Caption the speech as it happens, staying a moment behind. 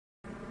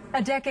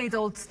A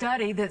decades-old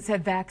study that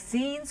said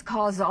vaccines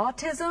cause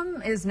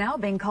autism is now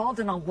being called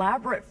an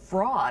elaborate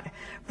fraud.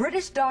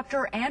 British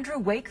doctor Andrew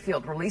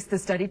Wakefield released the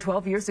study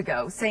 12 years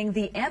ago, saying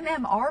the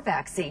MMR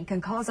vaccine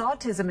can cause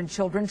autism in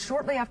children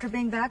shortly after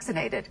being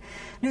vaccinated.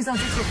 News on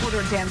 6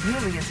 reporter Dan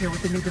Bewley is here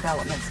with the new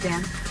developments.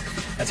 Dan?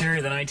 That's here.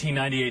 The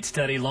 1998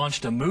 study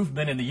launched a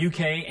movement in the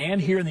UK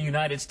and here in the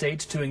United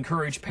States to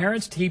encourage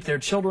parents to keep their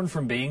children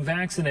from being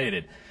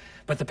vaccinated.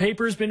 But the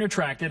paper has been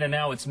retracted, and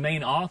now its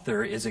main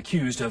author is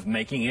accused of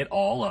making it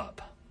all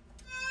up.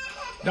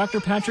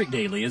 Dr. Patrick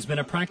Daly has been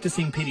a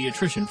practicing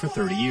pediatrician for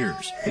 30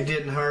 years. It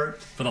didn't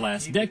hurt. For the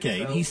last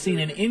decade, he's seen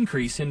an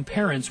increase in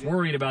parents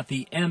worried about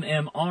the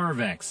MMR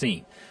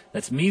vaccine.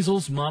 That's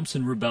measles, mumps,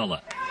 and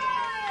rubella.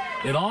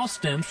 It all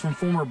stems from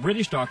former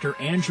British doctor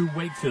Andrew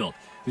Wakefield,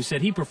 who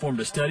said he performed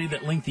a study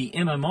that linked the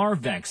MMR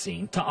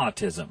vaccine to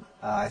autism.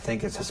 I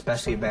think it's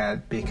especially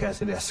bad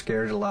because it has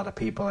scared a lot of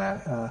people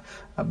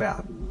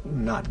about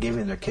not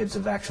giving their kids the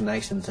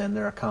vaccinations, and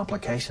there are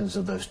complications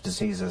of those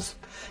diseases,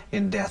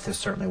 and death is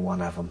certainly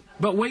one of them.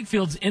 But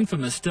Wakefield's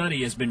infamous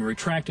study has been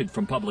retracted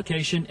from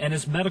publication, and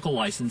his medical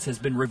license has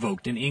been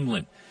revoked in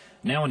England.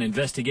 Now an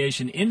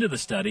investigation into the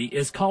study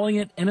is calling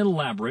it an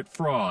elaborate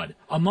fraud.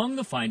 Among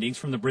the findings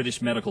from the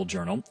British Medical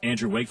Journal,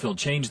 Andrew Wakefield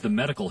changed the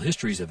medical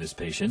histories of his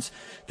patients.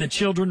 The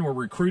children were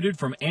recruited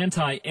from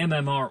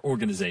anti-MMR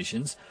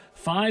organizations.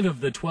 5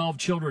 of the 12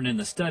 children in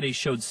the study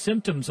showed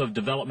symptoms of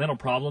developmental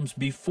problems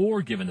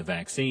before given the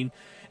vaccine,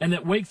 and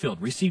that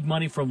Wakefield received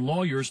money from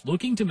lawyers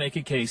looking to make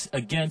a case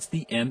against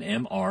the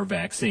MMR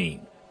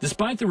vaccine.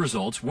 Despite the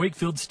results,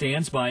 Wakefield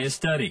stands by his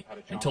study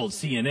and told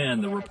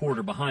CNN the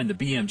reporter behind the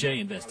BMJ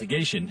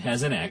investigation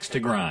has an axe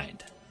to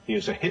grind. He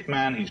is a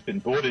hitman. He's been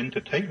brought in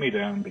to take me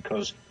down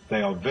because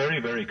they are very,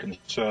 very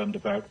concerned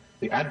about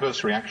the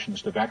adverse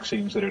reactions to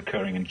vaccines that are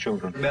occurring in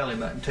children. Belly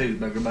button too,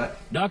 booger butt.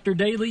 Dr.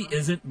 Daly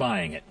isn't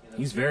buying it.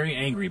 He's very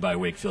angry by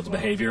Wakefield's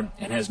behavior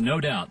and has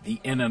no doubt the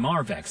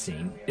MMR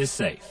vaccine is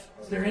safe.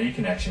 Is there any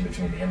connection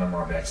between the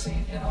MMR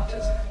vaccine and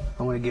autism?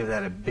 I'm going to give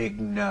that a big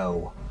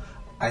no.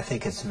 I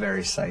think it's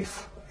very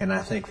safe, and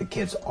I think the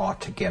kids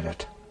ought to get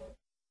it.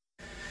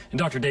 And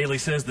Dr. Daly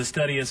says the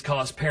study has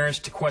caused parents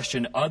to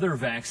question other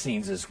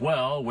vaccines as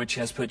well, which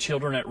has put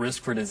children at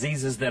risk for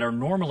diseases that are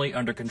normally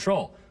under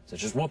control,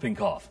 such as whooping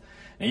cough.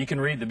 Now, you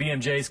can read the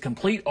BMJ's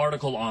complete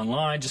article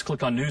online. Just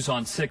click on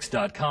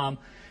newson6.com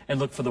and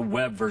look for the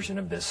web version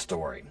of this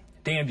story.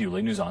 Dan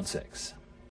Bewley, News on 6.